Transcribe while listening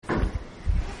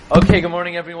Okay, good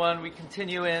morning everyone. We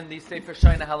continue in the Sefer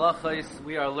Shaina Halachos.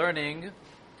 We are learning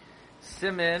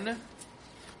Siman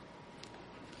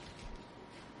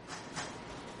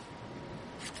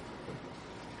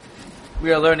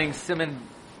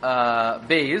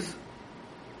Beis,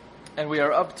 and we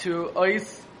are up to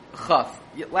Ois Chaf.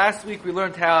 Last week we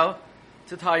learned how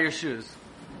to tie your shoes,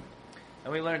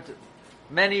 and we learned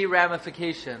many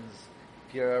ramifications.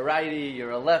 If you're a righty,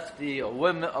 you're a lefty, a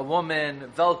woman,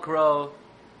 Velcro.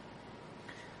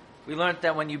 We learned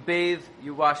that when you bathe,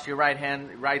 you wash your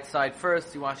right side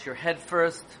first, you wash your head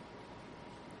first.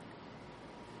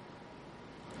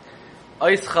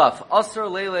 Ois Chaf, Asr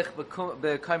leilech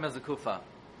b'kaima zakufa.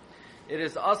 It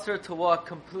is asr to walk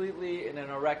completely in an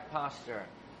erect posture,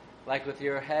 like with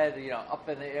your head, up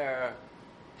in the air,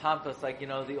 pompous, like,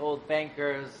 the old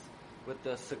bankers with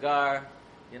the cigar,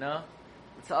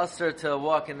 It's asr to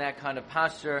walk in that kind of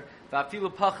posture.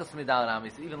 Va'afilu pachas midal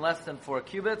amis, even less than 4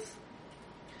 cubits.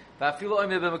 Even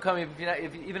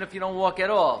if you don't walk at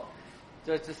all,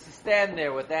 so just to stand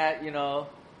there with that,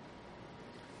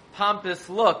 pompous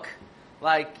look,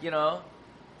 like,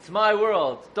 it's my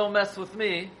world, don't mess with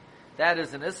me, that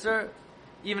is an isser,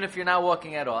 even if you're not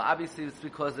walking at all. Obviously, it's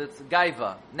because it's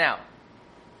gaiva. Now,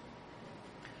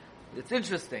 it's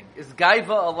interesting. Is gaiva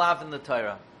a lav in the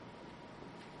Torah?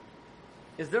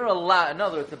 Is there a lav? In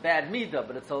other words, it's a bad midah,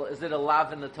 but is it a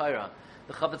lav in the Torah?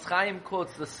 The Chavetz Chaim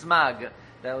quotes the Smag.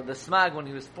 That the Smag, when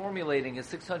he was formulating his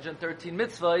 613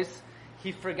 mitzvahs,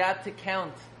 he forgot to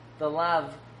count the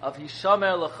lav of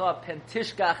Hishamer Lecha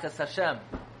Pentishkach Es Hashem.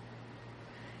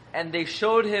 And they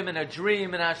showed him in a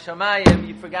dream in Hashemayim,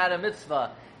 he forgot a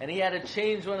mitzvah. And he had to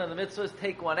change one of the mitzvahs,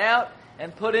 take one out,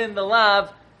 and put in the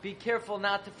lav, be careful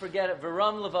not to forget it.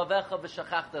 V'ram levavecha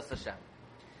v'shachachtas Hashem.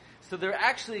 So there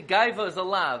actually, gaiva is a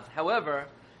lav. However,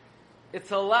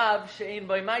 it's a lav she'ein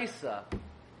by maisa.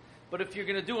 But if you're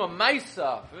going to do a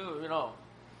maisa, you're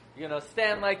going to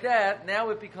stand like that, now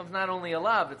it becomes not only a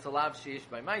lav, it's a lav sheish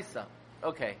by maisa.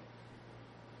 Okay.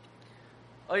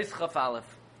 Ois Chaf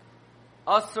Aleph.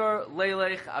 Asur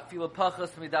leilech afilu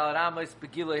pachas midal ramos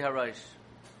begilei harosh.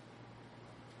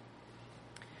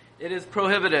 It is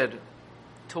prohibited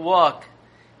to walk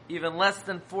even less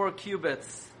than 4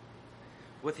 cubits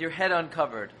with your head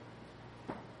uncovered.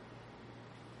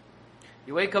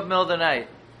 You wake up middle of the night,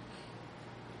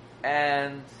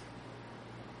 and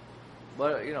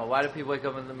why do people wake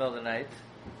up in the middle of the night?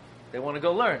 They want to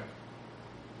go learn.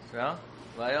 So,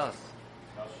 why else?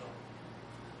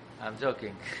 I'm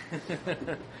joking.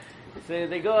 So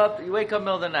they go up. You wake up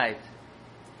middle of the night.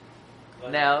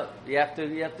 Now you have to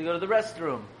go to the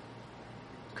restroom.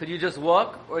 Could you just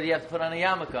walk, or do you have to put on a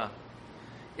yarmulke?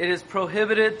 It is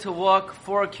prohibited to walk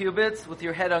 4 cubits with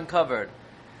your head uncovered.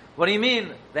 What do you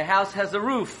mean? The house has a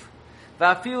roof.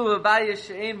 Even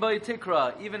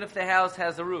if the house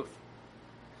has a roof.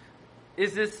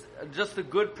 Is this just a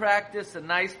good practice, a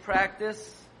nice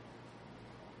practice?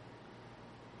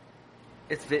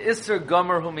 It's the Isser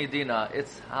Gomer Humidina.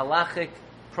 It's halachic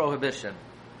prohibition.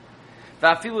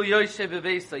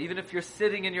 Even if you're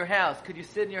sitting in your house, could you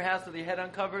sit in your house with your head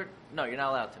uncovered? No, you're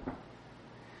not allowed to.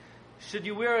 Should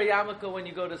you wear a yarmulke when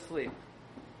you go to sleep?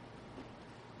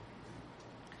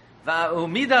 You're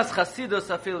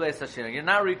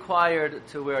not required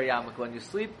to wear a yarmulke when you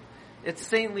sleep. It's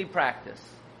saintly practice.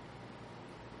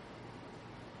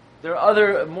 There are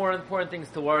other more important things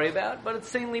to worry about, but it's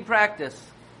saintly practice.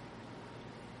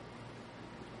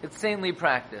 It's saintly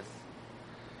practice.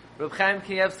 Reb Chaim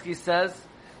Kanievsky says,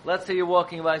 let's say you're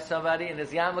walking by somebody and his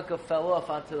yarmulke fell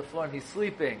off onto the floor and he's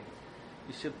sleeping.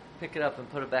 You should pick it up and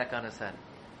put it back on his head.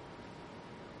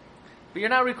 But you're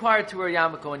not required to wear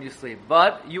yarmulke when you sleep.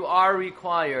 But you are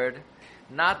required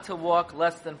not to walk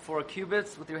less than 4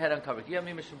 cubits with your head uncovered. You have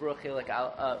me Mishnah Berurah Chelik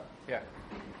here.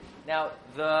 Now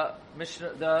the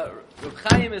Reb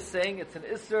Chaim is saying it's an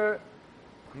Isser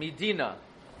Midina.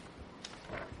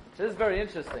 So this is very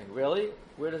interesting. Really?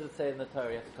 Where does it say in the Torah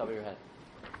you have to cover your head?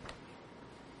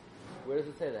 Where does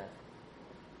it say that?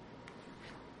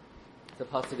 It's a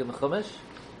pasuk in the Chumash.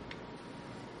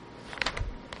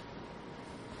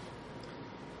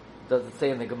 Does it say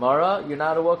in the Gemara you're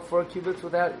not to walk 4 cubits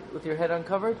with your head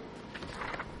uncovered?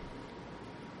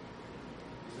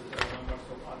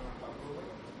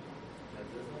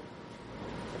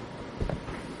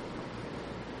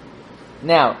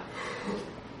 Now,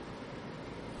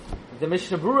 the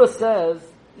Mishnah Berurah says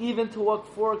even to walk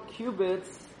 4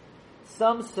 cubits,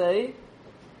 some say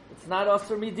it's not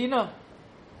Asr Midina.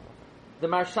 The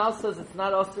Marshal says it's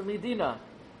not Asr Midina.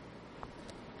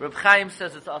 Reb Chaim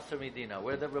says it's Asr Midina.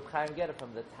 Where did Reb Chaim get it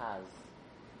from? The Taz.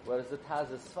 What is the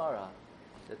Taz's Svara?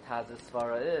 The Taz's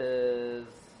Svara is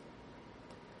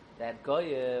that that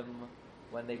Goyim,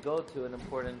 when they go to an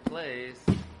important place,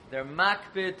 they're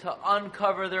makbid to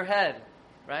uncover their head,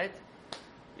 right?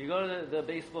 You go to the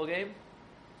baseball game.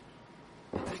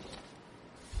 I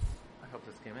hope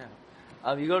this came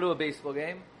out. You go to a baseball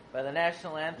game by the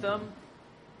national anthem,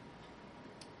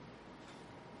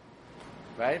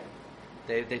 right?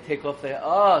 They take off their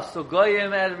so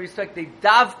Goyim out of respect they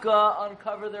davka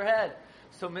uncover their head.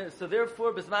 So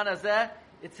therefore bisman hazeh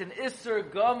it's an isser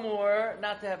gamur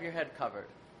not to have your head covered.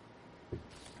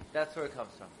 That's where it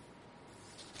comes from.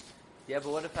 Yeah,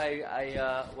 but what if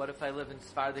I live in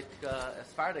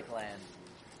Sephardic land?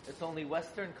 It's only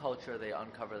Western culture they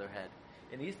uncover their head.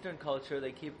 In Eastern culture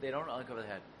they don't uncover their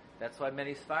head. That's why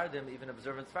many Sephardim, even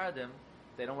observant Sephardim,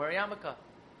 they don't wear a yarmulke.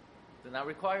 They're not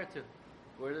required to.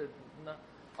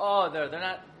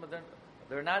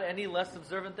 They're not any less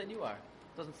observant than you are.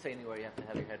 It doesn't say anywhere you have to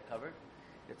have your head covered.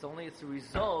 It's a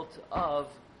result of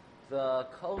the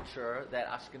culture that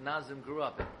Ashkenazim grew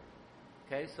up in.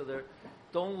 Okay, so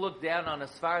don't look down on a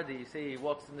Sephardi. You say he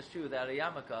walks in the street without a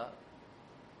yarmulke.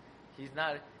 He's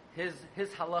not. His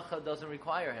halacha doesn't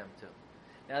require him to.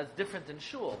 Now it's different in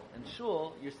shul. In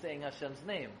shul, you're saying Hashem's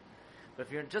name, but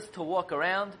if you're just to walk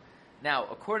around. Now,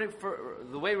 according for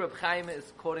the way Reb Chaim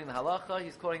is quoting the halacha,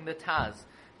 he's quoting the Taz.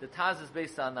 The Taz is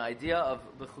based on the idea of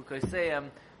b'chukoseim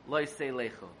lo yisei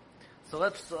lechu. So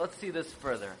let's see this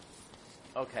further.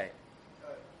 Okay.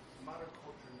 Modern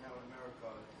culture now in America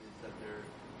is that they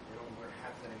don't wear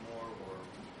hats anymore or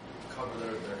cover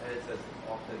their heads as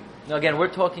often. Now again,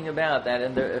 we're talking about that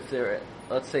if they're,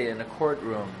 let's say, in a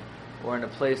courtroom or in a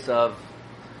place of,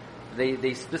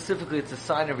 they specifically, it's a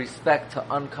sign of respect to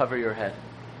uncover your head.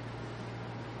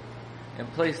 In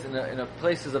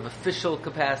places of official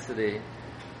capacity,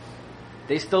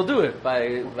 they still do it by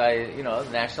the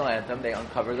national anthem. They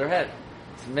uncover their head.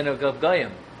 It's minhag of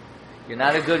goyim. You're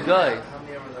not a good guy. How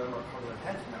many of them are covering their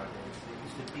heads nowadays? It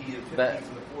used to be in the 50s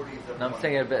and the 40s. No, I'm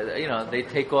saying, they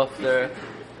take off their,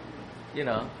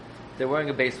 they're wearing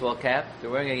a baseball cap. They're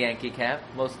wearing a Yankee cap.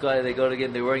 Most guys, they go to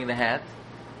get, they're wearing the hat.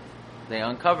 They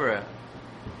uncover it.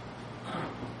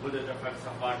 Would it affect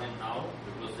Sephardim now?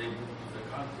 Because they moved to the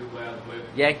country where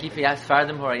Yankee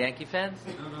Sephardim who are Yankee fans?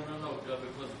 No.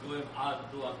 Because going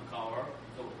out to uncover.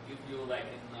 So if you like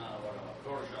in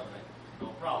Georgia, no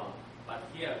problem. But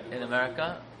here in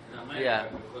America, yeah,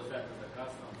 because that is a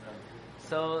custom.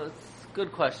 So it's a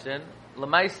good question.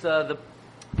 Lamaisa,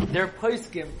 their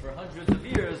poskim for hundreds of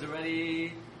years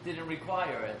already didn't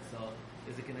require it. So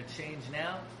is it going to change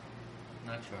now?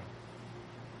 Not sure.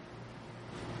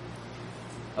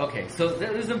 Okay, so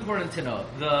that is important to know.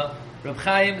 The Reb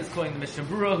Chaim is quoting the Mishnah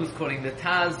Berurah, who's quoting the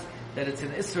Taz, that it's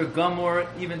an Isser Gamor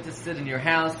even to sit in your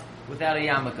house without a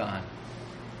yarmulke on.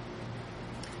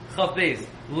 Chav Beis,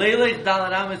 Leilech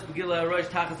Dalan Amis Begila Harosh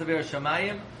Tachas Aver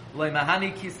Shamayim Loi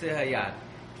Mahani Kiseh Hayad.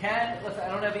 Listen, I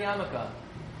don't have a yarmulke.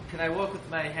 Can I walk with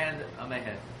my hand on my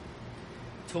head?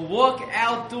 To walk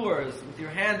outdoors with your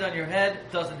hand on your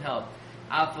head doesn't help.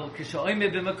 But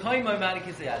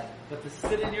to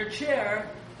sit in your chair,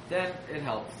 then it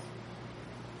helps.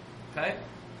 Okay?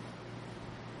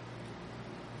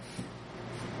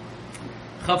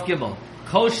 Chav Gimel.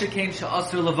 Kol shekain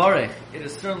she'asur levarech. It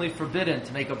is certainly forbidden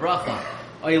to make a bracha.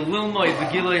 Oy lilmoi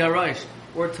v'giloi harosh.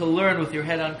 Or to learn with your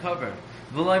head uncovered.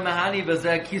 V'loi mahani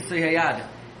b'zeh kisei hayad.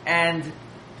 And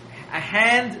a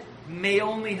hand may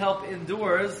only help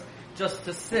indoors just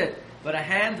to sit. But a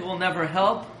hand will never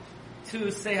help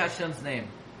to say Hashem's name.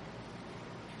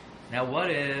 Now what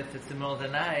if it's the middle of the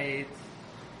night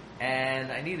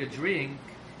and I need a drink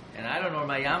and I don't know where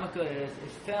my yarmulke is?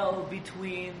 It fell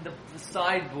between the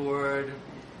sideboard,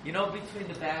 between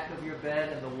the back of your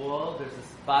bed and the wall. There's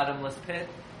this bottomless pit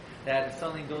that if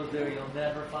something goes there you'll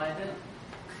never find it.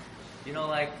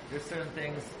 There's certain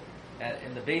things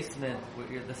in the basement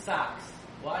where the socks.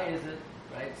 Why is it,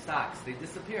 right? Socks, they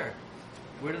disappear.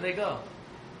 Where do they go?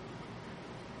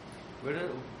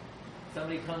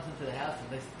 Somebody comes into the house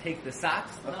and they take the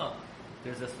socks? No.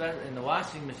 There's in the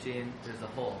washing machine, there's a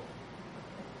hole.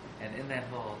 And in that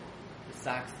hole, the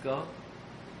socks go,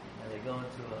 and they go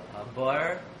into a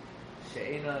bar,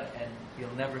 she'ena, and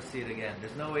you'll never see it again.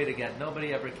 There's no way to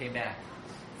nobody ever came back.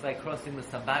 It's like crossing the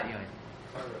Sambatyon.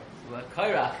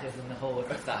 Kairach is in the hole with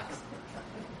the socks.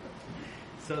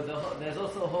 So there's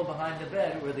also a hole behind the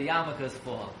bed where the yarmulkes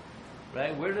fall.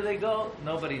 Right? Where do they go?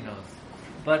 Nobody knows.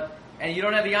 And you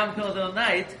don't have a yarmulke all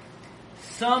night.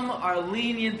 Some are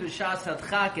lenient b'shas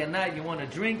hadchak. At night you want to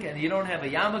drink and you don't have a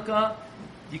yarmulke.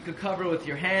 You could cover with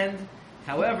your hand.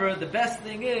 However, the best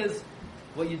thing is,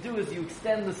 what you do is you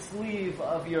extend the sleeve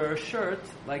of your shirt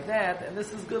like that, and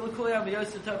this is good.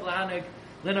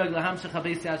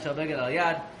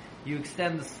 You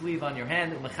extend the sleeve on your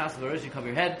hand. You cover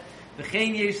your head.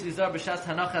 When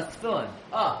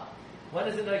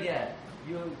is it again?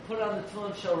 You put on the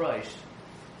tefillin shel rosh.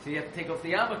 So you have to take off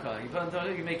the yarmulke. You put on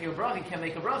the you make your bracha. You can't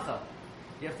make a bracha.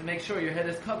 You have to make sure your head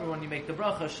is covered when you make the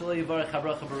bracha. Shelo yivarech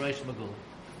habracha b'rosh magul.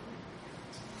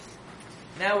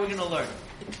 Now we're going to learn.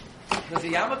 Does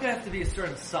the yarmulke have to be a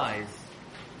certain size?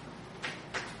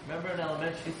 Remember in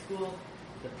elementary school,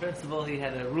 the principal, he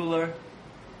had a ruler.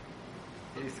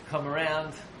 He used to come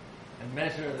around and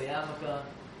measure the yarmulke.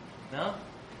 No?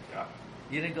 Yeah.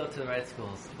 You didn't go to the right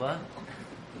schools. What?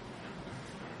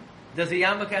 Does the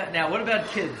yarmulke... Now, what about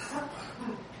kids?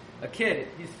 A kid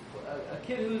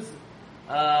who's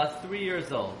 3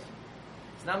 years old.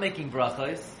 He's not making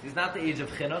brachos. He's not the age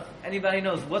of chinuch. Anybody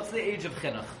knows, what's the age of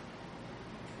chinuch?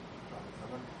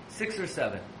 6 or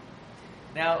 7.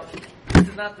 Now, this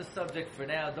is not the subject for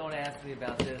now. Don't ask me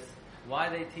about this. Why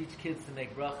they teach kids to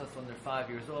make brachos when they're 5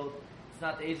 years old. It's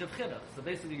not the age of chinuch. So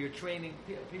basically you're training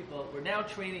people. We're now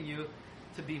training you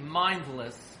to be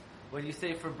mindless when you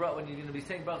say when you're going to be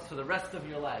saying brachos for the rest of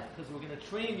your life. Because we're going to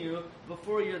train you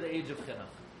before you're the age of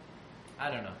chinuch. I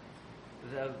don't know.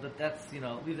 But that's,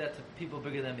 leave that to people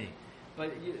bigger than me.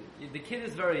 But the kid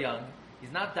is very young.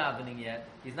 He's not davening yet.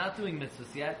 He's not doing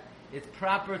mitzvahs yet. It's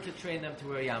proper to train them to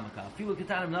wear yarmulke.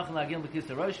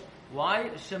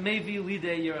 Why?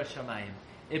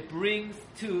 It brings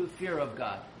to fear of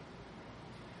God.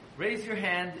 Raise your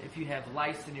hand if you have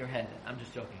lice in your head. I'm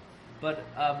just joking. But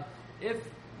if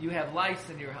you have lice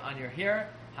on your hair,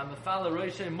 you're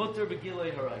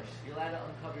allowed to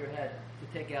uncover your head to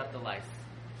take out the lice.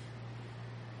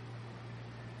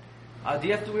 Do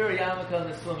you have to wear a yarmulke in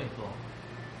the swimming pool?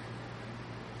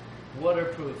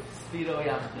 Waterproof, Speedo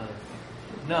yarmulke.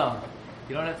 No,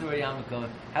 you don't have to wear a yarmulke.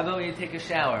 How about when you take a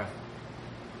shower?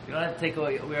 You don't have to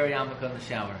wear a yarmulke in the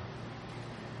shower.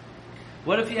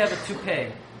 What if you have a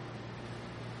toupee?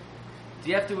 Do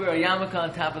you have to wear a yarmulke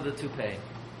on top of the toupee?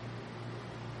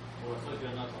 Or so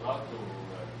you're not allowed to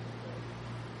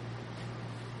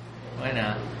Why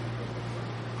not?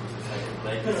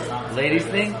 wear. Ladies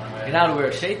thing? You're not to wear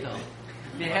a shaitel.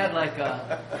 If you had like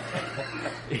a...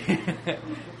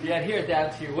 if you had here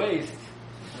down to your waist,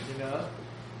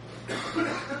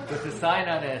 with a sign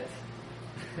on it,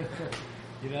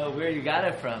 where you got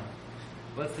it from.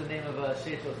 What's the name of a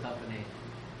shaitel company?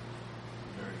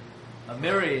 A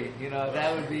Miri,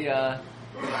 that would be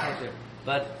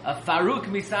but a Farouk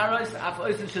Misaros af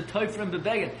oisen shetoifrim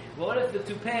bebegin. What if the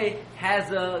toupee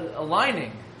has a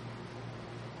lining?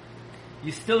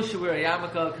 You still should wear a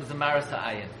yarmulke because of maras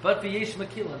ha'ayin. But v'yesh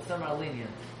makil, and some are lenient.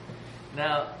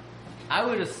 Now, I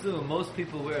would assume most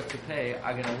people who wear a toupee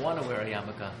are going to want to wear a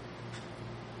yarmulke.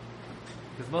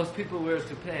 Because most people wear a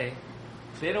toupee,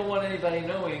 they don't want anybody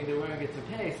knowing they're wearing a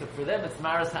toupee, so for them it's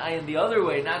maras ha'ayin the other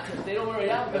way. If they don't wear a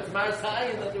yarmulke, it's maras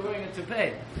ha'ayin that they're wearing a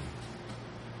toupee.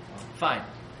 Fine.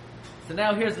 So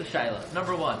now here's the shayla.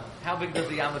 Number 1, how big does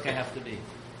the yarmulke have to be?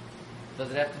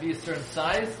 Does it have to be a certain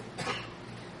size?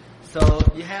 So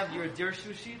you have your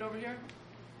dirshu sheet over here,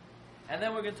 and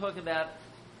then we're going to talk about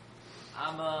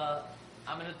I'm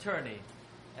an attorney,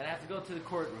 and I have to go to the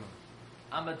courtroom.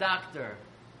 I'm a doctor,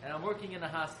 and I'm working in a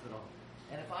hospital.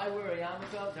 And if I wear a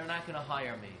yarmulke, they're not going to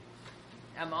hire me.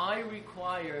 Am I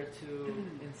required to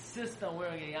insist on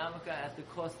wearing a yarmulke at the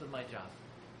cost of my job?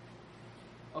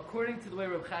 According to the way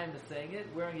Reb Chaim is saying it,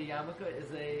 not wearing a yarmulke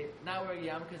is an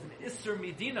Isser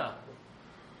Medina.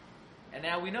 And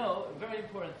now we know a very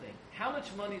important thing. How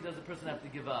much money does a person have to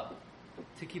give up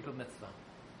to keep a mitzvah?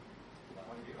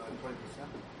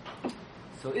 20%.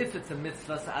 So if it's a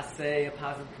mitzvah sa'aseh, a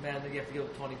positive commandment, you have to give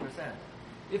up 20%.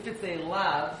 If it's a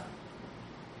lav,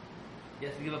 you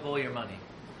have to give up all your money.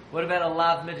 What about a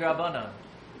lav midrabanan?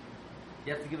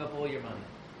 You have to give up all your money.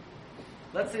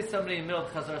 Let's say somebody in the middle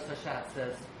of Chazar Sashat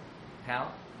says,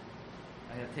 Pal,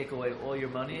 I'm going to take away all your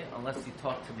money unless you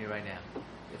talk to me right now.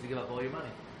 You have to give up all your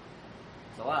money.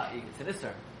 It's a lot. It's an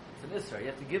Isser. You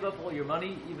have to give up all your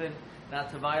money, even not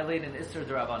to violate an Isser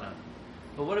D'Rabbanan.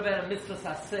 But what about a mitzvah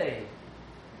saseh?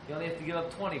 You only have to give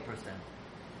up 20%.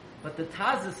 But the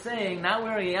Taz is saying not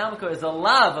wearing a yarmulke is a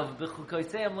lav of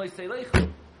b'chukoseim lo yiseilechu.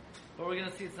 But we're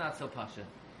going to see it's not so pasha.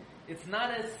 It's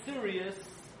not as serious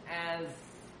as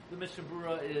the Mishnah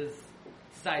Berurah is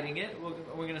citing it.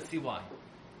 We're going to see why.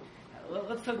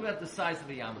 Let's talk about the size of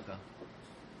a yarmulke.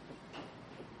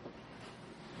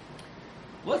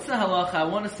 What's the halacha? I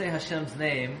want to say Hashem's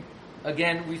name.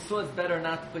 Again, we saw it's better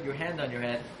not to put your hand on your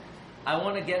head. I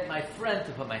want to get my friend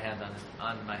to put my hand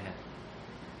on my head.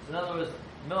 So in other words,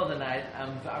 middle of the night,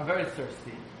 I'm very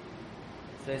thirsty.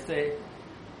 So I say,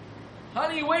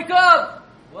 honey, wake up!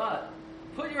 What?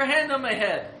 Put your hand on my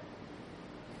head.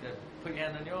 Put your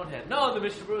hand on your own head. No, the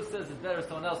Mishnah Berurah says it's better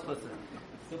someone else puts it.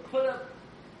 So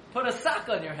put a sock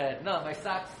on your head. No, my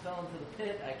socks fell into the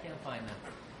pit. I can't find them.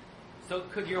 So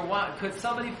could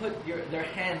somebody put their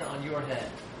hand on your head?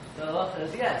 The halacha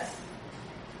is yes.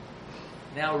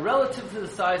 Now, relative to the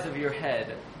size of your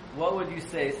head, what would you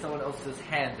say someone else's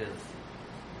hand is?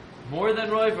 More than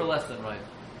roiv or less than roiv?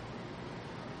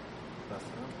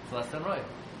 It's less than roiv.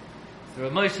 So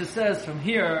Rav Moshe says from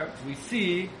here we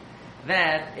see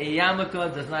that a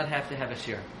yarmulke does not have to have a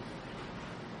shear.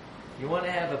 You want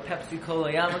to have a Pepsi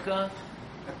Cola yarmulke?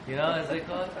 You know, as they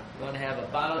call it? You want to have a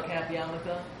bottle cap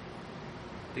yarmulke?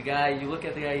 The guy, you look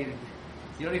at the guy,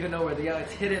 you don't even know where the yarmulke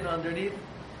is hidden underneath.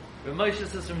 Rav Moshe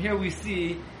says from here we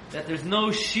see that there's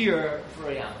no shear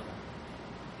for a yarmulke.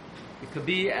 It could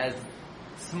be as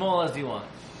small as you want.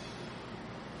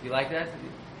 You like that?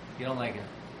 You don't like it.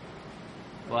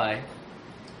 Why?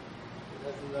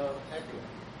 It doesn't accurate.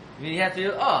 I mean, you have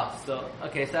to. So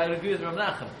I would agree with Rav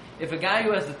Nachum. If a guy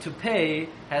who has a toupee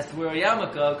has to wear a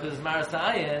yarmulke because it's Maras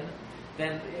Ayin,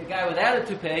 then a guy without a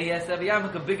toupee, he has to have a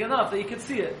yarmulke big enough that you can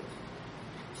see it.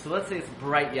 So let's say it's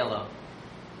bright yellow.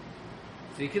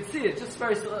 So you can see it, just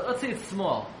very. Let's say it's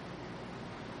small.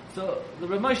 So the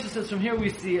Rav Moshe says from here we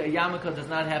see a yarmulke does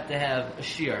not have to have a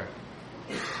shear.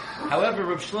 However,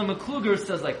 Rav Shlomo Kluger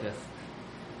says like this: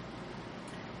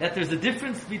 that there's a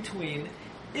difference between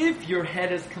if your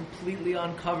head is completely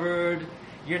uncovered,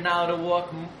 you're now to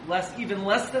walk even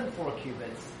less than 4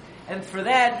 cubits, and for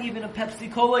that, even a Pepsi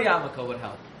Cola yarmulke would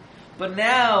help. But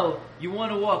now you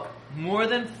want to walk more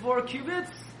than 4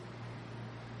 cubits,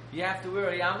 you have to wear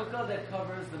a yarmulke that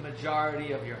covers the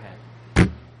majority of your head. Do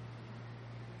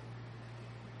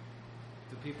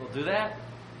people do that?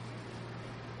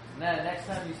 Now, next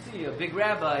time you see a big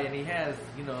rabbi and he has,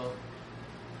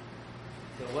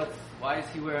 so why is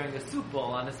he wearing a soup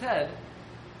bowl on his head?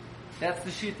 That's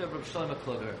the sheet of Rav Shlomo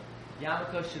Kluger.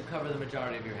 Yarmulke should cover the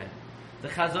majority of your head. The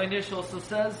Chazon Ish also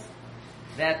says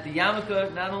that the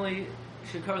yarmulke not only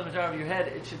should cover the majority of your head,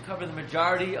 it should cover the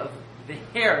majority of the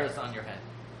hairs on your head.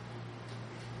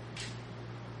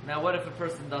 Now, what if a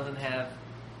person doesn't have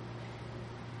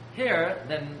hair?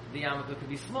 Then the yarmulke could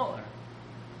be smaller.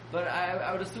 But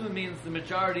I would assume it means the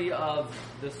majority of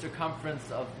the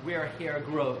circumference of where hair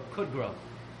could grow.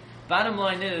 Bottom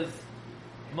line is,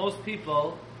 most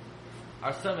people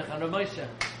are samech on Rav Moshe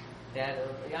that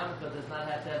a yarmulke does not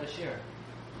have to have a shear.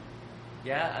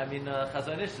 Yeah, I mean,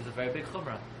 Chazon Ish is a very big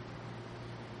chumrah.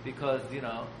 Because,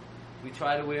 we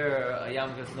try to wear a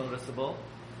yarmulke that's noticeable,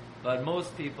 but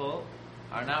most people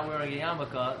are not wearing a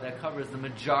yarmulke that covers the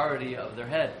majority of their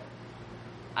head.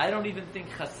 I don't even think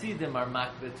Hasidim are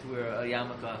makbid to wear a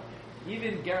yarmulke.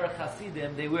 Even Gerach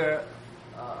Hasidim, they wear,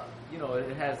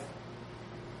 it has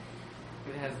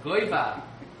goiva,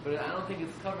 but I don't think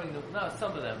it's covering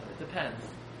some of them. It depends.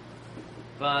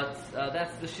 But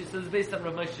that's the shita. So it's based on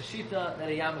Rav Moshe Shita that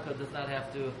a yarmulke does not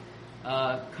have to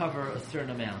cover a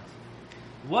certain amount.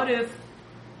 What if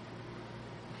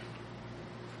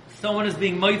someone is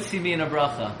being moitzi me in a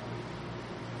bracha?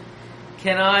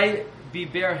 Can I be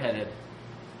bareheaded?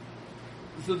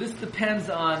 So this depends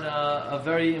on a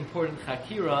very important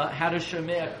chakira. How does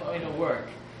Shemei HaKohen work?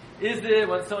 Is it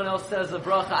when someone else says a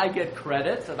bracha, I get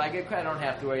credit? So if I get credit, I don't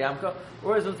have to wear yarmulke.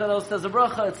 Or is it when someone else says a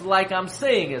bracha, it's like I'm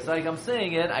saying it. So like I'm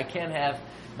saying it, I can't have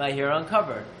my hair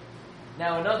uncovered.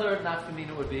 Now another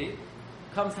nafkamina would be,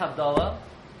 comes Havdalah,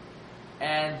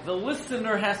 and the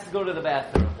listener has to go to the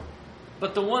bathroom.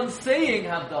 But the one saying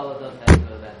Havdalah doesn't have to go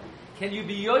to the bathroom. Can you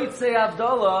be Yotzei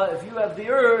Havdalah if you have the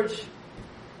urge?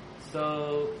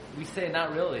 So we say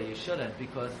not really, you shouldn't,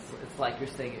 because it's like you're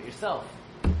saying it yourself.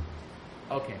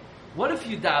 Okay. What if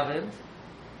you davened, and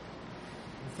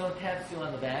someone taps you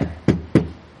on the back,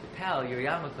 pal, your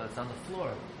yarmulke, it's on the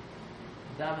floor.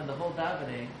 You daven the whole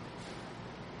davening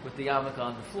with the yarmulke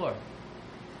on the floor.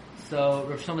 So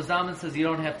Rav Shlomo Zalman says you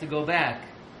don't have to go back.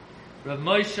 Rav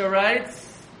Moshe writes,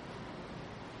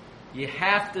 you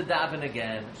have to daven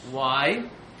again. Why?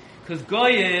 Because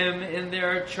Goyim in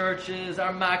their churches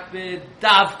are makbid,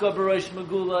 davka b'rosh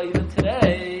megula, even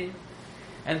today.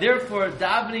 And therefore,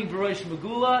 davening b'rosh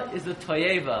megula is a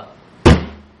toyeva.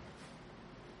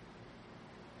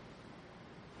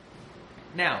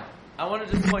 Now, I want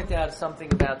to just point out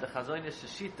something about the Chazon Ish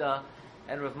Shita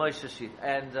and Rav Moshe Shita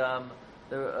and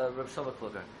the Rav Shlomo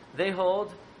Kluger. They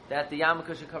hold that the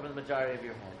yarmulke should cover the majority of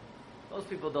your head. Most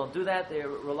people don't do that; they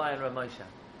rely on Rav Moshe.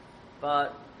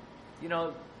 But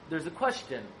there's a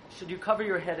question: should you cover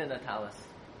your head in a talis?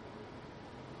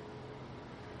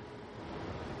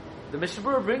 The Mishnah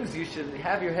Berurah brings you should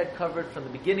have your head covered from the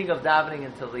beginning of davening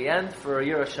until the end for a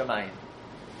Yirah Shamayim.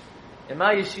 In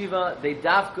my yeshiva, they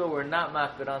dafka were not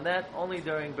makbid on that, only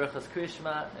during Berchas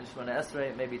Krishma and Shemona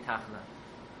Esrei, maybe Tachna.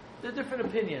 There are different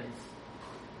opinions.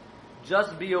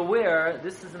 Just be aware,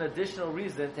 this is an additional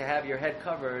reason to have your head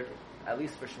covered, at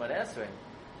least for Shemona Esrei.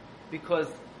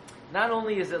 Because not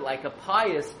only is it like a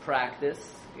pious practice,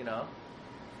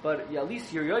 but at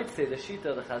least your Yotzei, the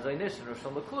Shita, the Chazon Ish, and Rosh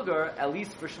Hashanah, at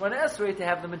least for Shemona Esrei, to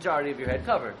have the majority of your head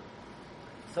covered.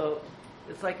 So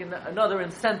it's like another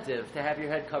incentive to have your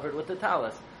head covered with the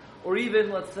talis. Or even,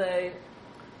 let's say,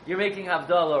 you're making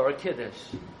Havdalah or a Kiddush.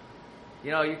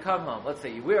 You come home, let's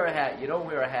say you wear a hat, you don't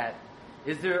wear a hat.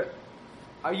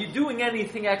 Are you doing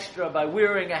anything extra by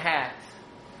wearing a hat?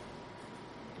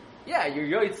 Yeah, your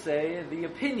Yotzei, the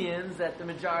opinions that the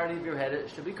majority of your head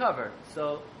should be covered.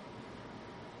 So,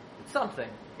 it's something,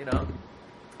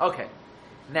 Okay.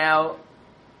 Now,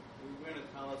 wearing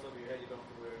a talis over your head, you don't have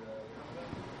to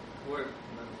wear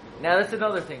now that's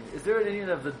another thing. Is there an Indian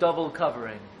of the double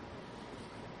covering?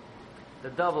 The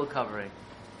double covering.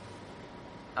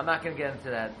 I'm not going to get into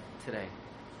that today.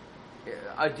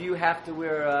 Do you have to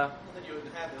wear Not that you would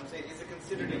have it. I'm saying, is it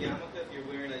considered a yarmulke if you're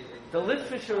wearing a the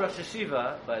Litvisher Rosh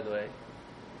Hashiva, by the way,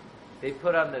 they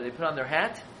put on their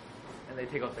hat and they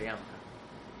take off the yarmulke.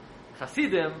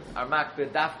 Chasidim are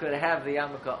makbid dafka to have the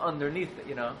yarmulke underneath it,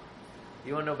 You want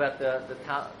to know about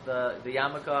the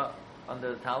yarmulke under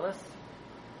the talis?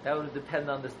 That would depend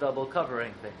on this double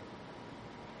covering thing.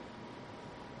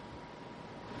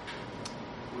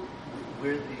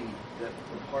 where the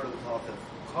part of the talis that's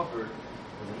covered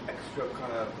is an extra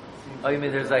kind of. Oh, you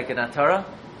mean there's like an atara?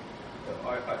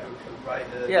 Right.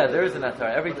 Yeah, there is an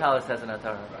atara. Every talis has an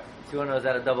atara. Right. So you want to know, is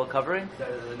that a double covering? That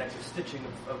is an extra stitching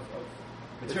of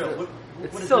material.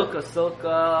 It's a silk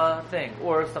thing.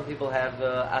 Or some people have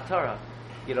the atara.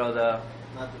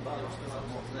 Not the bottom.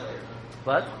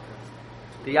 But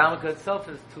the yarmulke itself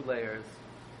is 2 layers.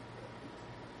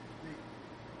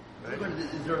 Right.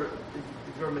 Is there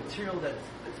a material that's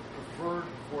preferred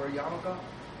for a yarmulke,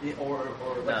 or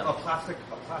like No. a plastic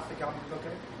yarmulke?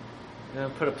 Okay. You're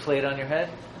going to put a plate on your head?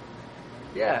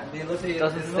 Yeah. I mean, let's say It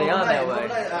doesn't stay on that way.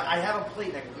 I have a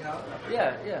plate,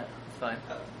 Yeah, it's fine.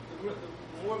 The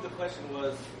more of the question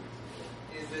was,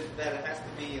 is it that it has to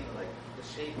be in like the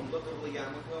shape and look of a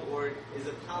yarmulke, or is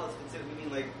a talis considered? We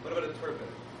mean, like, what about a turban?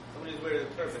 Somebody who's wearing a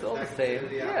turban. Still the is that same.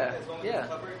 considered a yarmulke as long as it's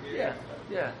covered? Yeah.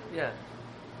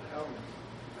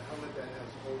 The helmet that has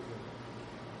holes in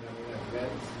it. We have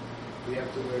vents. We have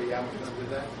to wear yarmulkes with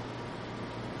that.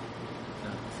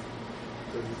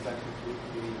 Because it's like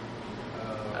completely.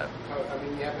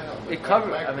 You have a helmet. It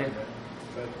covers.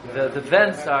 But, the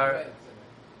vents have are. vents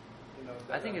in it.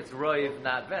 I think it's roiv,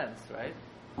 not vents, right?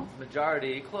 It's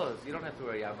majority closed. You don't have to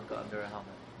wear a yarmulke under a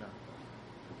helmet. No.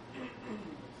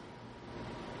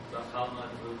 The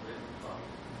helmet will be.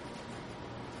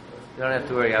 You don't have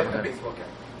to wear a yarmulke. Baseball cap.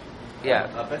 Yeah.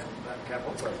 Cap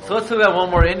also. So let's talk about one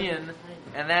more Indian,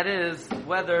 and that is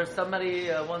whether somebody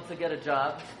wants to get a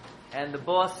job, and the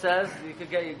boss says you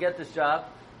get this job,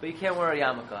 but you can't wear a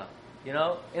yarmulke.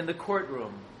 In the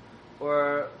courtroom,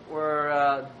 or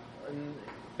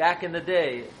back in the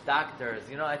day, doctors.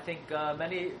 I think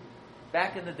many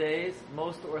back in the days,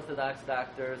 most Orthodox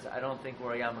doctors, I don't think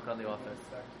wore a yarmulke in the office.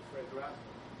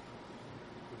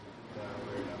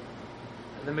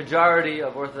 The majority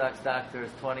of Orthodox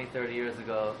doctors 20, 30 years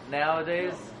ago.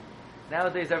 Nowadays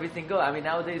everything goes.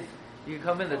 Nowadays you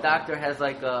come in, the doctor has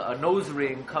like a nose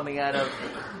ring coming out of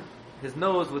his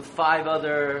nose with 5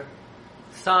 other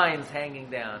signs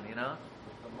hanging down, The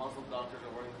Muslim doctors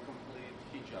are wearing complete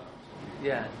hijabs.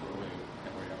 Yeah.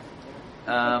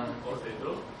 What they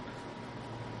do?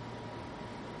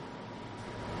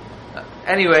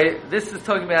 Anyway, this is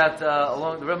talking about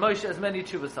along the Ramosha has many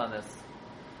chuvas on this.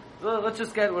 So let's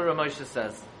just get what Ramosha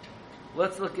says.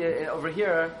 Let's look at over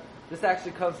here. This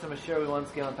actually comes from a shir we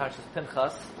once gave on Parshas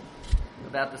Pinchas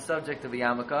about the subject of the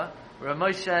yarmulke.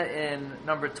 Ramosha in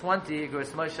number 20,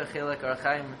 Gros Moshe Chelek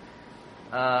Archaim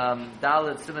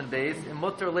Dalet Siman Beis in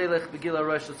Mutter Leilech Begila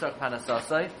Rosh Tzarch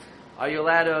Panasasai. Are you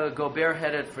allowed to go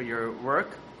bareheaded for your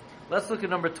work? Let's look at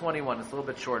number 21. It's a little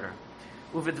bit shorter.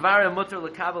 Uvidvara Mutter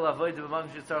Lekabel Avoid B'Mam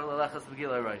Shetzarch Lelechas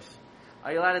Begila Rosh.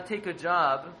 Are you allowed to take a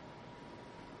job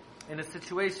in a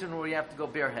situation where you have to go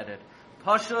bareheaded?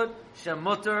 Pashut Shem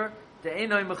Mutter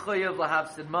De'enoi Mechoyev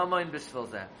Lahavsid Mamayin B'Shvil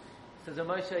Zeh. Says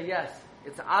Moshe, yes,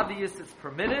 it's obvious, it's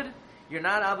permitted. You're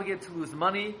not obligated to lose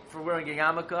money for wearing a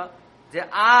yarmulke.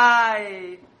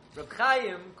 Reb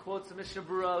Chaim quotes Mishnah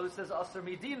Berurah who says Asar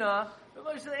Medina. But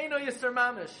Moshe says, Eino Yisur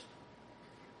Mamish.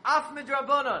 Af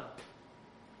Midrabanan.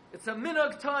 It's a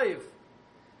minhag toiv.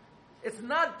 It's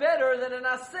not better than an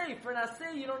asay. For an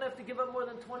asay, you don't have to give up more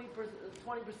than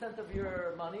 20% of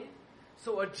your money.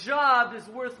 So a job is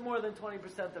worth more than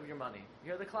 20% of your money.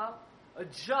 You hear the cloud? A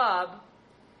job,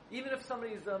 even if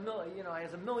somebody's has $1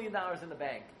 million in the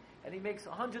bank and he makes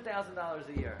 $100,000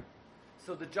 a year,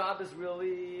 so the job is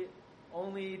really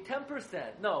only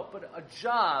 10%. No, but a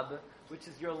job, which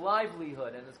is your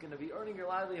livelihood and is going to be earning your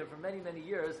livelihood for many, many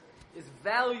years, is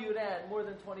valued at more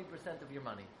than 20% of your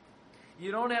money.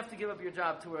 You don't have to give up your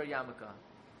job to wear a yarmulke.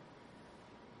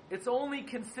 It's only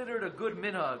considered a good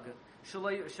minhag.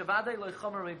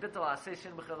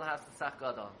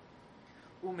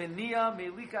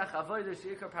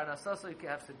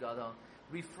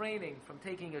 Refraining from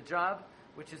taking a job,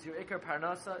 which is your ikar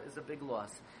parnasa, is a big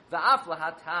loss. The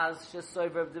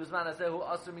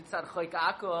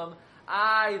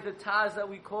Taz that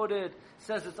we quoted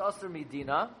says it's Asr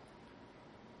Medina.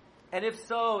 And if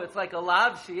so, it's like a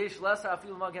lav sheyesh lesa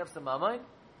afil magav samamain.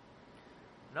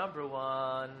 Number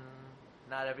one,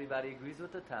 not everybody agrees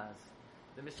with the Taz.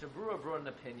 The Mishnah Berurah brought an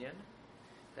opinion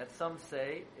that some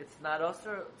say it's not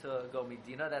Asr to go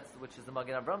Medina, which is the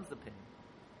Magen Avram's opinion.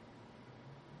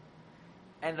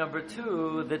 And number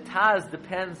two, the Taz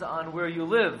depends on where you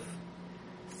live.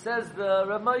 Says the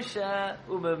Rav Moshe,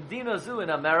 Medina zu in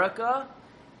America,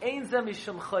 ein ze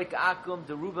mishum choik akum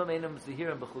derubam einam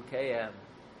zehirim b'chukeihem.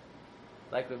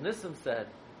 Like Rav Nissim said,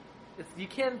 you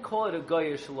can't call it a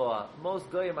goyish law. Most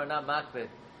goyim are not makbid.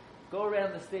 Go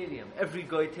around the stadium. Every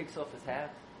goy takes off his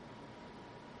hat.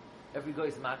 Every goy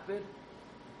is makbid.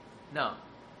 No.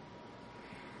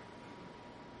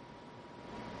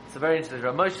 It's a very interesting.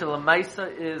 Rav Moshe Lamaisa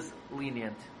is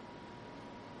lenient.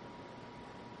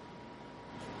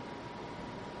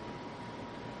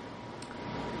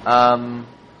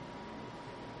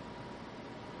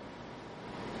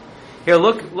 Here,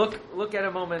 look at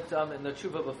a moment in the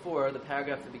tshuva before the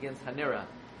paragraph that begins Hanira.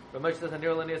 Rav Moshe says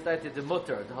Hanira l'niyas daita de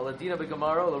mutter the haladina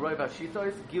begamara l'roiv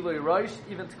hashitois giloi roish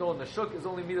even to go in the shuk is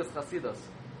only midas chasidus,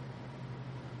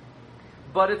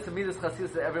 but it's a midas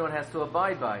chasidus that everyone has to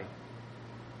abide by.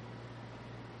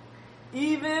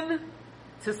 Even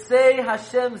to say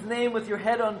Hashem's name with your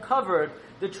head uncovered,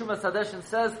 the Trumas Hadeshin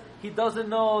says he doesn't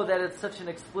know that it's such an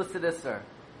explicit isser.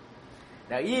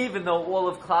 Now, even though all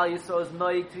of Klal Yisrael is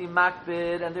noig to be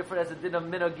makbid, and therefore it has a din of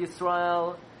minhag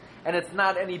Yisrael, and it's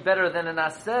not any better than an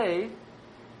asay,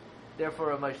 therefore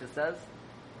Rav Moshe says.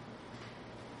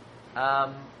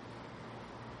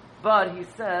 But he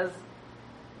says,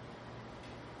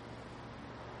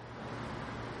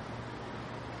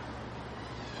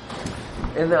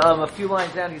 in a few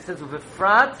lines down, he says,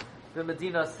 "V'frat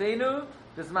v'medina seinu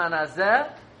b'zman hazeh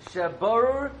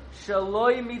sheborur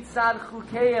shaloi mitzad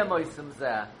chukei emoisim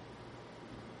zeh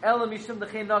ela mishum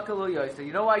dechein nakal lo yoyse."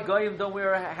 You know why goyim don't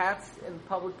wear hats in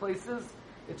public places?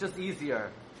 It's just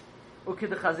easier.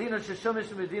 Ukidechazina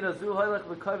sheshomish medina zu hoylech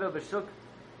v'kover b'shuk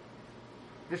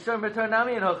v'shom return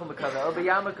nami in hochem b'kover el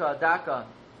b'yamaka daka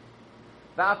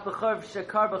v'af b'chorv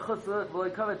shekar b'chutz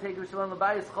v'loikover take v'shalom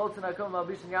l'bayis choltzin akom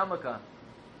v'albishin yamaka.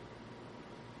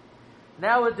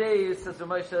 Nowadays, says Rav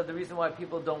Moshe, the reason why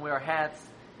people don't wear hats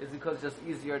is because it's just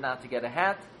easier not to get a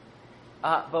hat.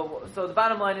 So the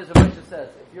bottom line is, Rav Moshe says,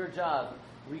 if your job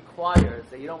requires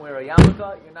that you don't wear a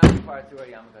yarmulke, you're not required to wear a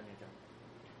yarmulke on your job.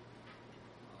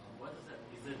 What is it?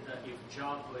 Is it that if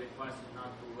job requires you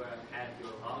not to wear a hat,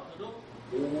 you're allowed to do?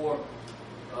 Or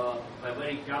by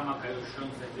wearing yarmulke, you're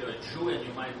showing that you're a Jew and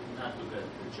you might not do the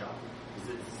job? Is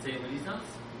it the same reasons?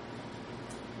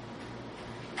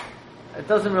 It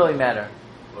doesn't really matter.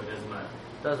 Or it doesn't matter?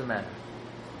 Doesn't matter.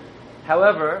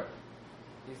 However,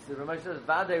 Rav Moshe says,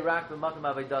 "Vadei rak b'makom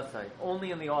avedasai,"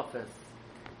 only in the office,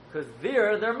 because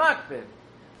they're makbid.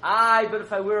 But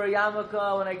if I wear a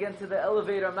yarmulke when I get into the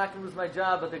elevator, I'm not going to lose my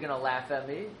job, but they're going to laugh at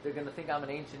me. They're going to think I'm an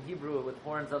ancient Hebrew with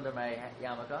horns under my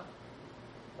yarmulke.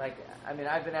 I've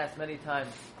been asked many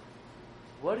times,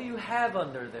 "What do you have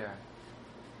under there?"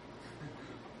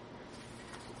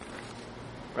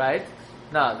 Right?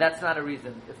 No, that's not a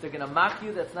reason. If they're going to mock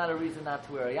you, that's not a reason not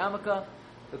to wear a yarmulke.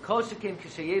 The kol shekem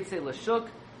k'sheyetze l'shuk,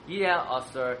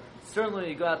 asur. Certainly, when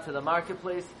you go out to the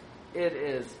marketplace, it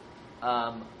is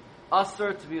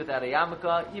asur to be without a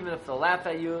yarmulke, even if they'll laugh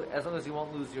at you, as long as you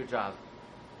won't lose your job.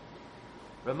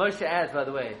 Rav Moshe adds, by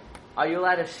the way, are you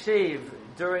allowed to shave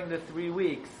during the 3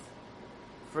 weeks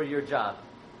for your job?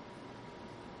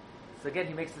 So again,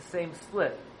 he makes the same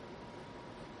split.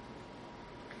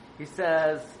 He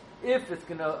says, if it's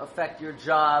going to affect your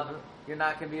job, you're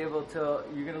not going to be able to,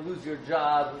 you're going to lose your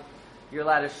job, you're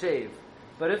allowed to shave.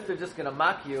 But if they're just going to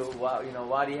mock you,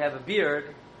 why do you have a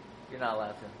beard? You're not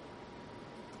allowed to.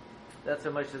 That's how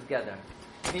much is gather.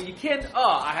 You can't,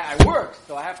 I work,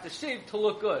 so I have to shave to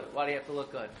look good. Why do you have to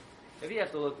look good? If you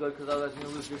have to look good because otherwise you're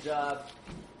going to lose your job,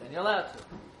 then you're allowed to.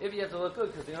 If you have to look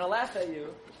good because they're going to laugh at you,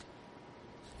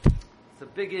 it's a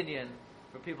big Indian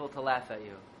for people to laugh at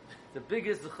you. The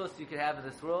biggest zechus you can have in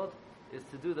this world is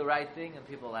to do the right thing and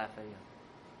people laugh at you.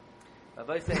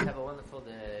 Rabbi say, have a wonderful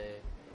day.